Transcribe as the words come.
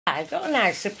I got a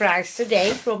nice surprise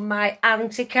today from my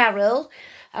Auntie Carol,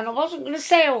 and I wasn't going to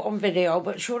say it on video,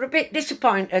 but she was a bit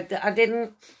disappointed that I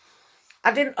didn't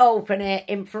open it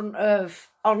in front of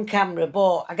on camera.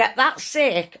 But I get that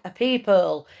sick of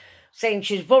people saying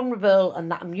she's vulnerable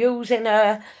and that I'm using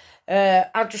her.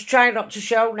 I'll just try not to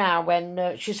show now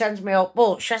when she sends me up,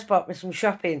 but she has bought me some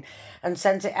shopping and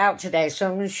sent it out today, so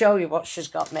I'm going to show you what she's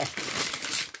got me.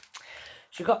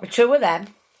 She got me 2 of them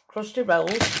crusty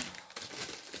rolls.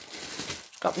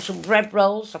 She's got me some bread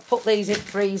rolls. I put these in the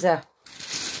freezer.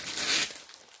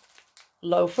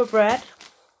 Loaf of bread.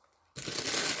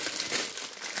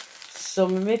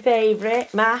 Some of my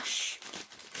favourite mash.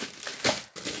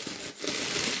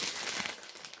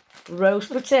 Roast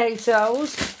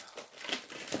potatoes.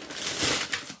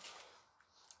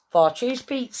 4-cheese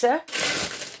pizza.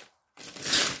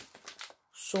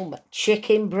 Some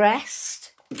chicken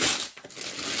breast.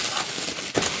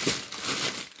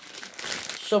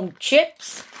 Some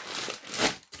chips.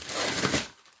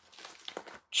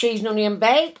 Cheese and onion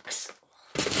bakes.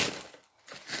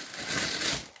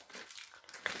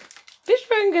 Fish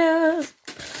fingers.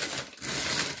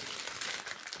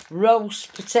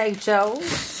 Roast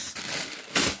potatoes.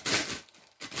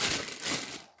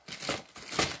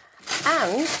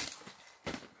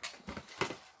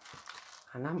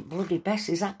 And Aunt Bloody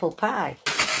Bessie's apple pie.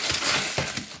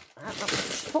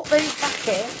 Let's put these back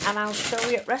in and I'll show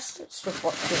you the rest of the stuff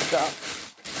what she's got.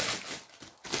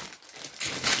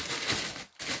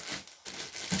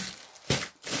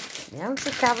 The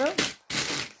Auntie Carol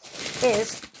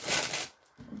is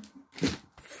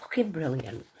fucking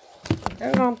brilliant.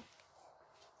 Hang on.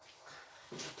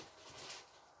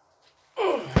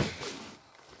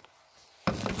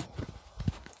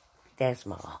 There's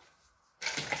more.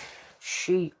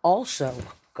 She also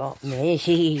got me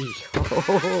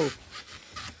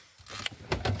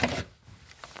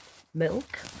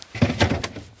milk,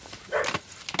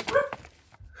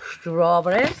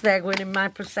 strawberries. They're going in my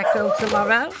Prosecco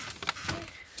tomorrow.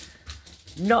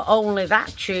 Not only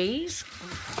that cheese,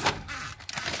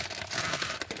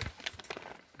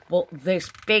 but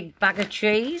this big bag of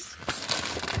cheese.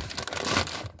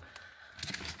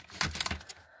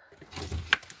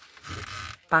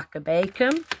 Pack of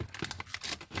bacon.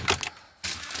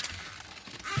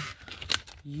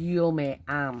 Yummy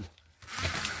ham.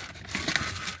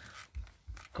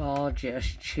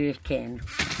 Gorgeous chicken.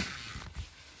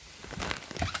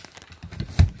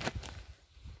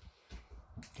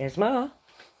 There's more.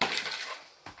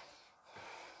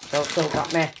 It's also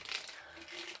got me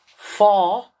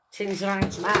 4 tins of onion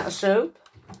tomato soup.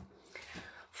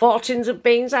 4 tins of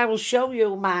beans. I will show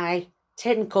you my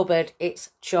tin cupboard.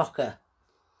 It's chocker.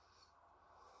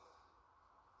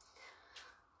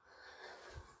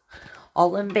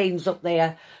 All them beans up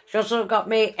there. She also got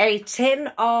me a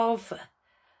tin of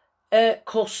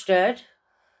custard,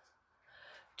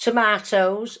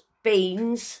 tomatoes,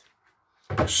 beans,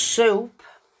 soup,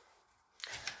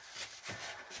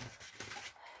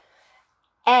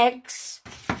 eggs,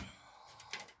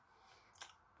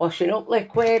 washing up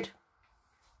liquid,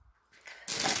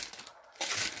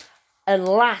 and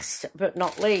last but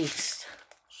not least,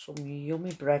 some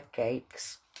yummy bread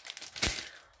cakes.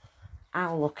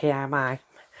 How lucky am I?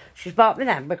 She's bought me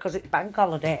them because it's bank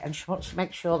holiday and she wants to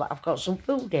make sure that I've got some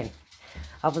food in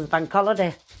over the bank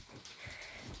holiday.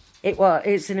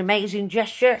 It's an amazing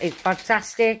gesture. It's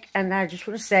fantastic. And I just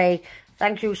want to say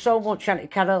thank you so much, Auntie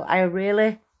Carol. I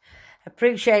really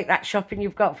appreciate that shopping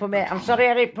you've got for me. I'm sorry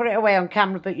I didn't put it away on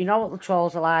camera, but you know what the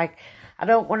trolls are like. I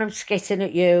don't want them skitting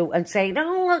at you and saying,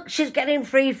 oh, look, she's getting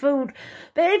free food.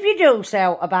 But if you do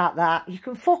so about that, you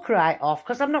can fuck right off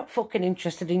because I'm not fucking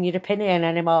interested in your opinion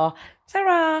anymore.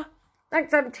 Ta-ra!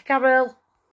 Thanks, Auntie Carol.